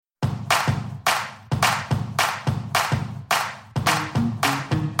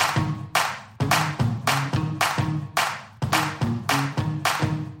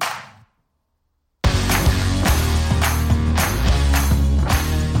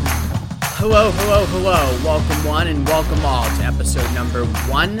Hello. Welcome one and welcome all to episode number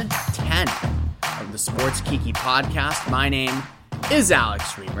 110 of the Sports Kiki podcast. My name is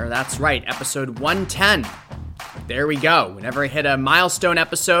Alex Reamer. That's right, episode 110. There we go. Whenever I hit a milestone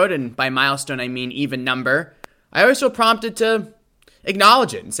episode, and by milestone I mean even number, I always feel prompted to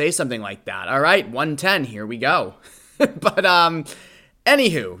acknowledge it and say something like that. All right, 110, here we go. But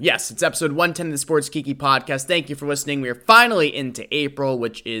anywho, yes, it's episode 110 of the Sports Kiki podcast. Thank you for listening. We are finally into April,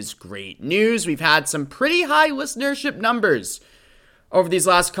 which is great news. We've had some pretty high listenership numbers over these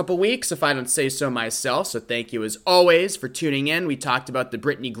last couple weeks, if I don't say so myself. So thank you as always for tuning in. We talked about the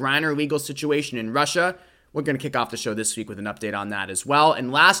Brittney Griner legal situation in Russia. We're going to kick off the show this week with an update on that as well.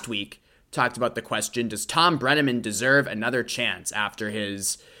 And last week, talked about the question, does Thom Brennaman deserve another chance after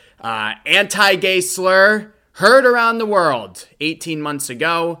his anti-gay slur heard around the world 18 months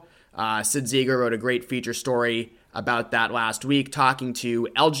ago? Sid Ziegler wrote a great feature story about that last week, talking to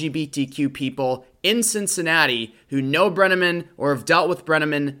LGBTQ people in Cincinnati who know Brennaman or have dealt with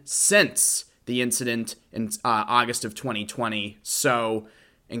Brennaman since the incident in August of 2020. So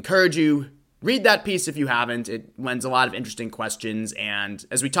encourage you, read that piece if you haven't. It lends a lot of interesting questions. And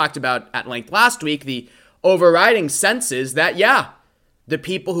as we talked about at length last week, the overriding sense is that, the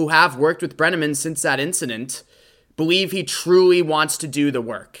people who have worked with Brennaman since that incident believe he truly wants to do the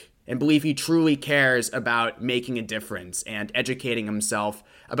work and believe he truly cares about making a difference and educating himself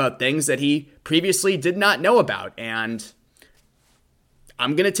about things that he previously did not know about. And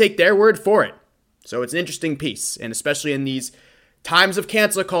I'm going to take their word for it. So it's an interesting piece, and especially in these times of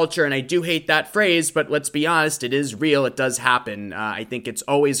cancel culture, and I do hate that phrase, but let's be honest, it is real, it does happen. I think it's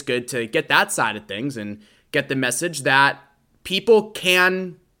always good to get that side of things and get the message that people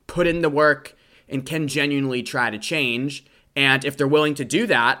can put in the work and can genuinely try to change. And if they're willing to do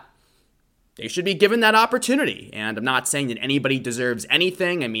that, they should be given that opportunity. And I'm not saying that anybody deserves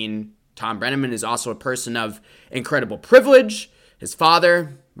anything. I mean, Thom Brennaman is also a person of incredible privilege. His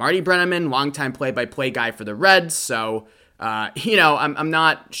father, Marty Brennaman, longtime play-by-play guy for the Reds. So, I'm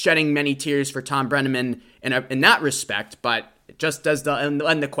not shedding many tears for Thom Brennaman in that respect, but it just does end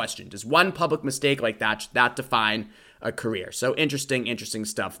the question. Does one public mistake like that, should that define a career? So interesting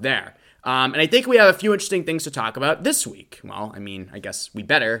stuff there. And I think we have a few interesting things to talk about this week. Well, I mean, I guess we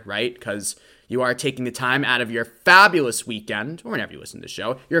better, right? Because you are taking the time out of your fabulous weekend, or whenever you listen to the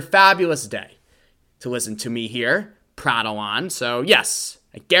show, your fabulous day to listen to me here prattle on. So yes,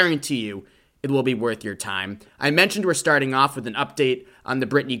 I guarantee you it will be worth your time. I mentioned we're starting off with an update on the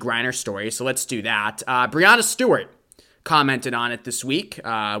Brittney Griner story, so let's do that. Breanna Stewart commented on it this week,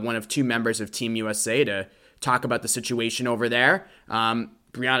 one of two members of Team USA, to talk about the situation over there.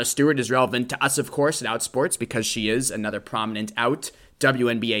 Breanna Stewart is relevant to us, of course, at Outsports because she is another prominent out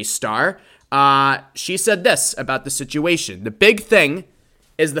WNBA star. She said this about the situation. The big thing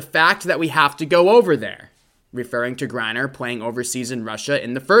is the fact that we have to go over there, referring to Griner playing overseas in Russia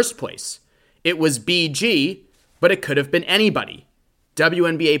in the first place. It was BG, but it could have been anybody.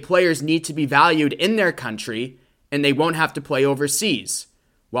 WNBA players need to be valued in their country, and they won't have to play overseas.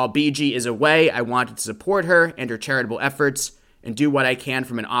 While BG is away, I wanted to support her and her charitable efforts and do what I can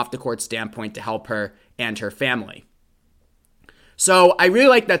from an off-the-court standpoint to help her and her family. So I really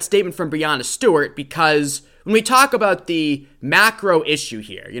like that statement from Breanna Stewart because when we talk about the macro issue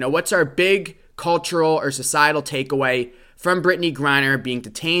here, what's our big cultural or societal takeaway from Brittney Griner being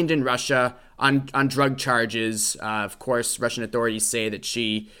detained in Russia on drug charges? Of course, Russian authorities say that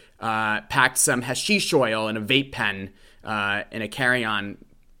she packed some hashish oil in a vape pen in a carry-on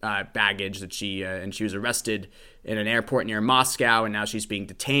baggage that and she was arrested in an airport near Moscow, and now she's being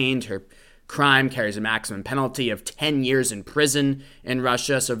detained. Her crime carries a maximum penalty of 10 years in prison in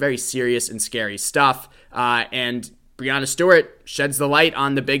Russia, so very serious and scary stuff. And Breanna Stewart sheds the light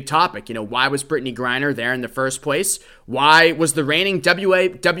on the big topic. Why was Brittney Griner there in the first place? Why was the reigning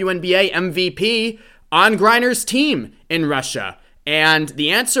WNBA MVP on Griner's team in Russia? And the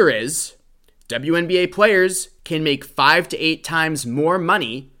answer is WNBA players can make 5 to 8 times more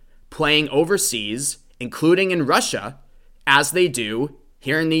money playing overseas, including in Russia, as they do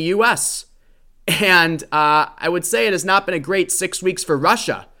here in the U.S. And I would say it has not been a great 6 weeks for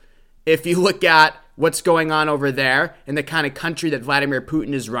Russia. If you look at what's going on over there and the kind of country that Vladimir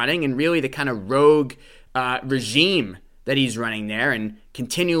Putin is running and really the kind of rogue regime that he's running there. And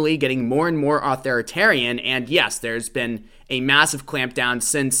continually getting more and more authoritarian. And yes, there's been a massive clampdown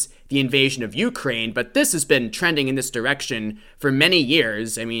since the invasion of Ukraine, but this has been trending in this direction for many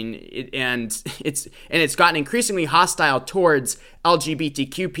years. I mean, it's gotten increasingly hostile towards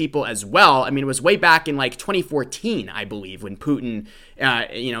LGBTQ people as well. I mean, it was way back in like 2014, I believe, when Putin,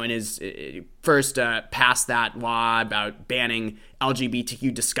 in his first passed that law about banning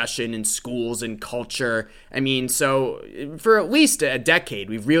LGBTQ discussion in schools and culture. I mean, so for at least a decade,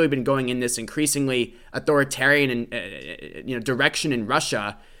 we've really been going in this increasingly authoritarian and direction in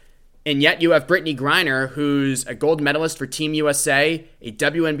Russia. And yet you have Brittney Griner, who's a gold medalist for Team USA, a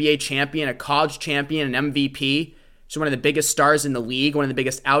WNBA champion, a college champion, an MVP. She's one of the biggest stars in the league, one of the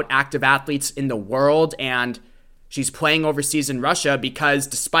biggest active athletes in the world. And she's playing overseas in Russia because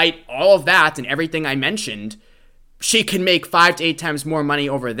despite all of that and everything I mentioned, she can make 5 to 8 times more money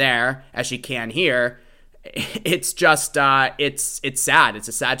over there as she can here. It's just, it's sad. It's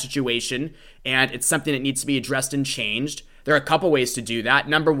a sad situation, and it's something that needs to be addressed and changed. There are a couple ways to do that.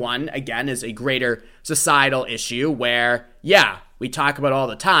 Number one, again, is a greater societal issue where, we talk about all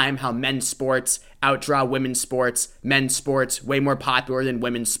the time how men's sports outdraw women's sports, men's sports way more popular than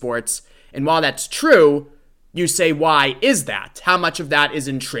women's sports. And while that's true, you say, why is that? How much of that is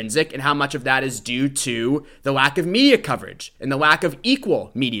intrinsic and how much of that is due to the lack of media coverage and the lack of equal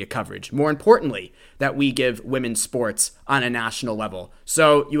media coverage, more importantly, that we give women's sports on a national level.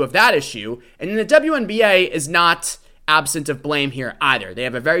 So you have that issue. And the WNBA is not absent of blame here either. They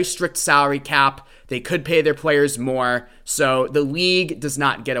have a very strict salary cap. They could pay their players more. So the league does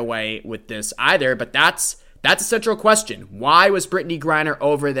not get away with this either. But that's a central question. Why was Brittney Griner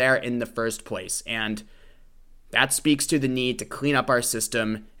over there in the first place? And that speaks to the need to clean up our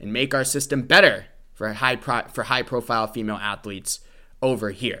system and make our system better for high-profile female athletes over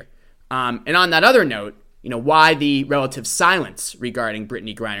here. And on that other note, why the relative silence regarding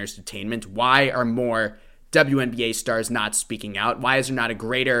Brittney Griner's detainment? Why are more WNBA stars not speaking out? Why is there not a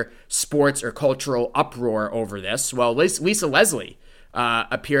greater sports or cultural uproar over this? Well, Lisa Leslie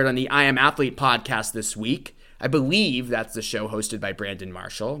appeared on the I Am Athlete podcast this week. I believe that's the show hosted by Brandon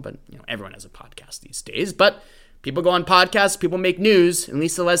Marshall, but everyone has a podcast these days. But people go on podcasts, people make news, and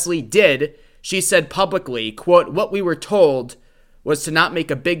Lisa Leslie did. She said publicly, quote, "What we were told was to not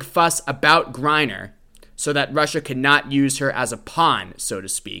make a big fuss about Griner so that Russia could not use her as a pawn, so to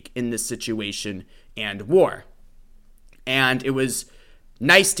speak, in this situation and war." And it was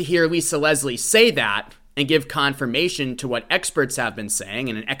nice to hear Lisa Leslie say that and give confirmation to what experts have been saying.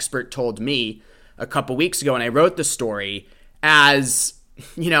 And an expert told me a couple weeks ago when I wrote the story, as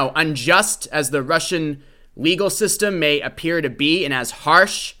unjust as the Russian legal system may appear to be and as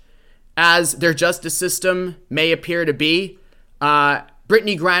harsh as their justice system may appear to be,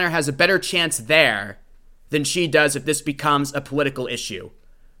 Brittney Griner has a better chance there than she does if this becomes a political issue.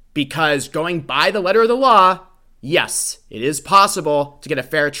 Because going by the letter of the law, yes, it is possible to get a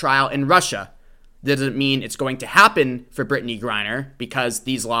fair trial in Russia. That doesn't mean it's going to happen for Brittney Griner, because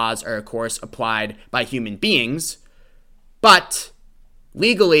these laws are, of course, applied by human beings. But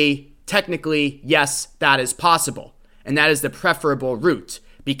legally, technically, yes, that is possible. And that is the preferable route.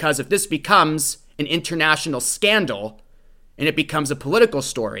 Because if this becomes an international scandal and it becomes a political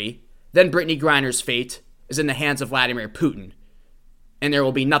story, then Brittney Griner's fate is in the hands of Vladimir Putin. And there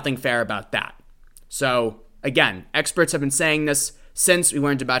will be nothing fair about that. So, again, experts have been saying this since we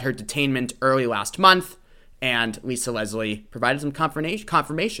learned about her detainment early last month, and Lisa Leslie provided some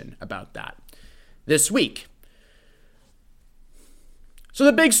confirmation about that this week. So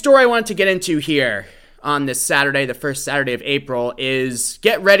the big story I wanted to get into here on this Saturday, the first Saturday of April, is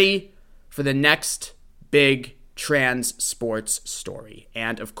get ready for the next big trans sports story.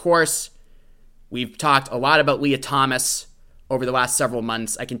 And, of course, we've talked a lot about Lia Thomas over the last several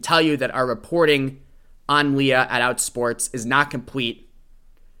months. I can tell you that our reporting on Lia at Outsports is not complete.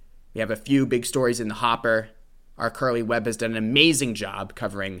 We have a few big stories in the hopper. Our Carly Webb has done an amazing job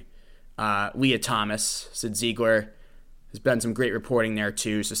covering Lia Thomas. Sid Ziegler has done some great reporting there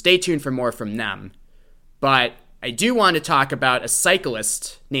too, so stay tuned for more from them. But I do want to talk about a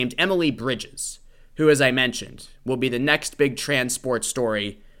cyclist named Emily Bridges, who, as I mentioned, will be the next big trans sports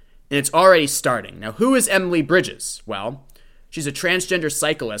story, and it's already starting. Now, who is Emily Bridges? Well, she's a transgender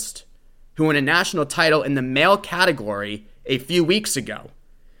cyclist who won a national title in the male category a few weeks ago.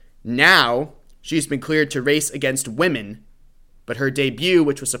 Now, she's been cleared to race against women, but her debut,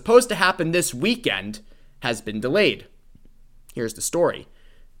 which was supposed to happen this weekend, has been delayed. Here's the story.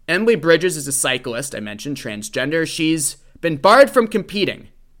 Emily Bridges is a cyclist, I mentioned, transgender. She's been barred from competing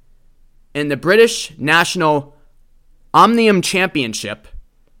in the British National Omnium Championship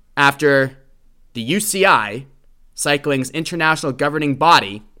after the UCI cycling's international governing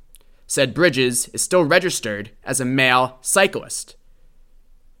body, said Bridges is still registered as a male cyclist.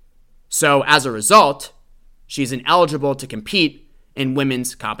 So as a result, she's ineligible to compete in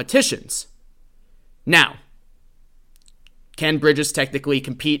women's competitions. Now, can Bridges technically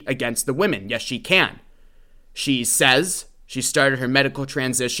compete against the women? Yes, she can. She says she started her medical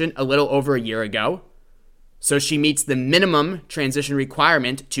transition a little over a year ago, so she meets the minimum transition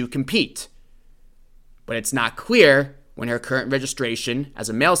requirement to compete. But it's not clear when her current registration as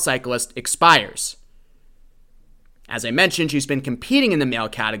a male cyclist expires. As I mentioned, she's been competing in the male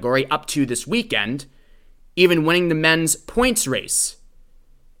category up to this weekend, even winning the men's points race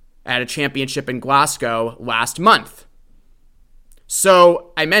at a championship in Glasgow last month.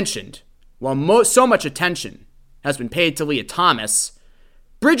 So I mentioned, while so much attention has been paid to Lia Thomas,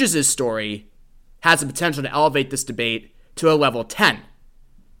 Bridges' story has the potential to elevate this debate to a level 10.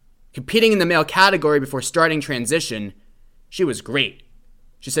 Competing in the male category before starting transition, she was great.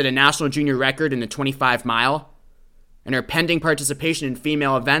 She set a national junior record in the 25-mile, and her pending participation in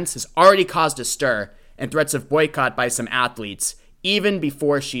female events has already caused a stir and threats of boycott by some athletes, even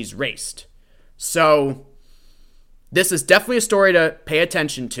before she's raced. So, this is definitely a story to pay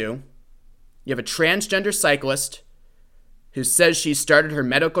attention to. You have a transgender cyclist who says she started her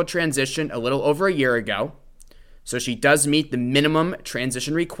medical transition a little over a year ago, so she does meet the minimum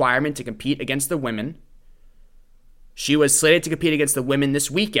transition requirement to compete against the women. She was slated to compete against the women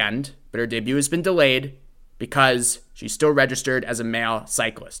this weekend, but her debut has been delayed because she's still registered as a male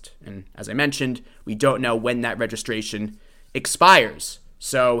cyclist. And as I mentioned, we don't know when that registration expires.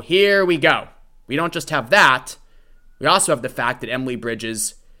 So here we go. We don't just have that. We also have the fact that Emily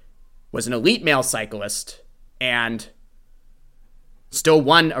Bridges was an elite male cyclist and still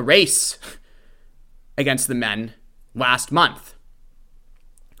won a race against the men last month.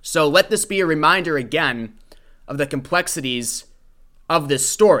 So let this be a reminder again of the complexities of this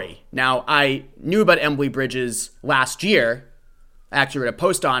story. Now, I knew about Emily Bridges last year. I actually wrote a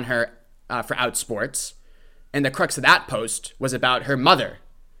post on her for Outsports, and the crux of that post was about her mother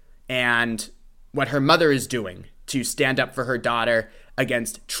and what her mother is doing to stand up for her daughter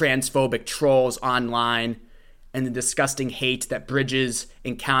against transphobic trolls online and the disgusting hate that Bridges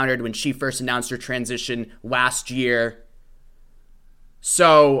encountered when she first announced her transition last year.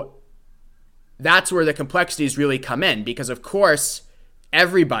 So that's where the complexities really come in, because of course,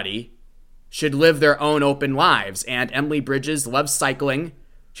 everybody should live their own open lives, and Emily Bridges loves cycling.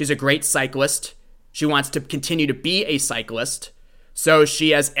 She's a great cyclist. She wants to continue to be a cyclist, so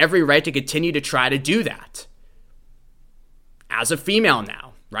she has every right to continue to try to do that. As a female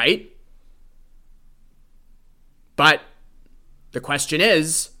now, right? But the question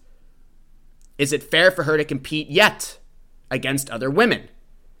is it fair for her to compete yet against other women?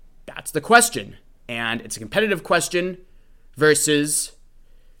 That's the question. And it's a competitive question versus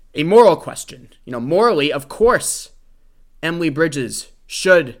a moral question. You know, morally, of course, Emily Bridges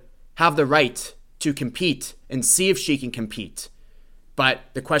should have the right to compete and see if she can compete. But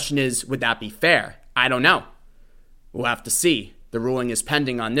the question is, would that be fair? I don't know. We'll have to see. The ruling is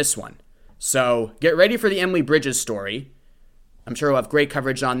pending on this one. So get ready for the Emily Bridges story. I'm sure we'll have great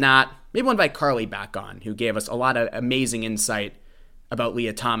coverage on that. Maybe we'll invite Carly back on, who gave us a lot of amazing insight about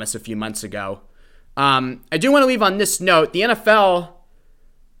Lia Thomas a few months ago. I do want to leave on this note. The NFL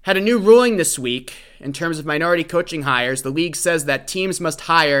had a new ruling this week in terms of minority coaching hires. The league says that teams must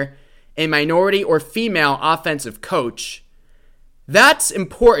hire a minority or female offensive coach. That's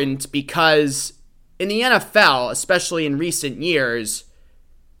important because in the NFL, especially in recent years,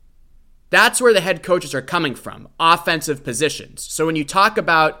 that's where the head coaches are coming from, offensive positions. So when you talk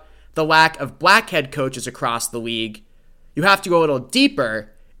about the lack of black head coaches across the league, you have to go a little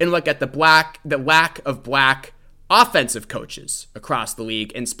deeper and look at the lack of black offensive coaches across the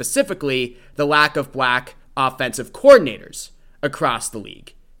league, and specifically the lack of black offensive coordinators across the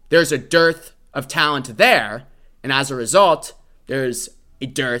league. There's a dearth of talent there, and as a result, there's a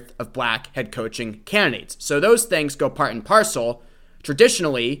dearth of black head coaching candidates. So those things go part and parcel.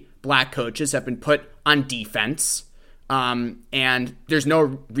 Traditionally, black coaches have been put on defense, and there's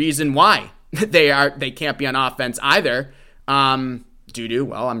no reason why they can't be on offense either, due to,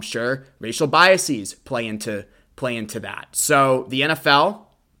 well, I'm sure racial biases play into that. So the NFL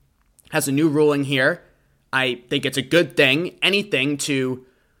has a new ruling here. I think it's a good thing, anything to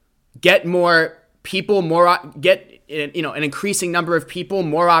get more people, an increasing number of people,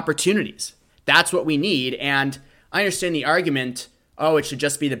 more opportunities. That's what we need. And I understand the argument, it should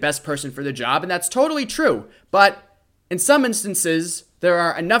just be the best person for the job. And that's totally true. But in some instances, there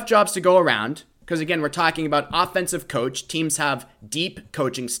are enough jobs to go around. Because again, we're talking about offensive coach. Teams have deep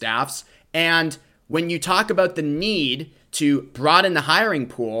coaching staffs. And when you talk about the need to broaden the hiring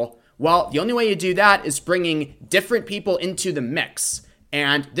pool, well, the only way you do that is bringing different people into the mix.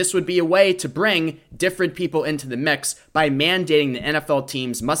 And this would be a way to bring different people into the mix by mandating the NFL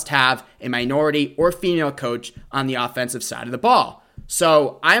teams must have a minority or female coach on the offensive side of the ball.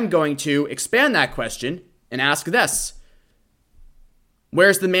 So I'm going to expand that question and ask this.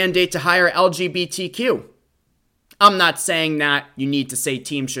 Where's the mandate to hire LGBTQ? I'm not saying that you need to say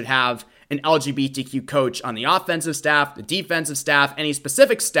teams should have an LGBTQ coach on the offensive staff, the defensive staff, any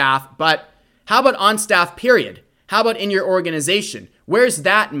specific staff, but how about on staff, period? How about in your organization? Where's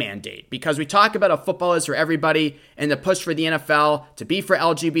that mandate? Because we talk about how football is for everybody and the push for the NFL to be for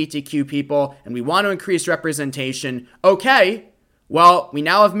LGBTQ people, and we want to increase representation. Okay, well, we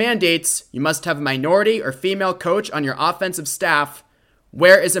now have mandates. You must have a minority or female coach on your offensive staff.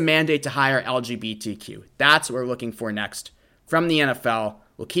 Where is a mandate to hire LGBTQ? That's what we're looking for next from the NFL.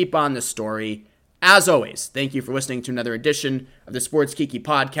 We'll keep on the story. As always, thank you for listening to another edition of the Sports Kiki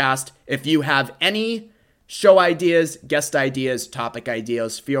podcast. If you have any show ideas, guest ideas, topic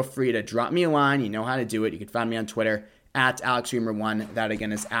ideas, feel free to drop me a line. You know how to do it. You can find me on Twitter @AlexReamer1. That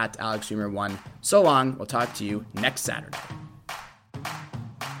again is @AlexReamer1. So long. We'll talk to you next Saturday.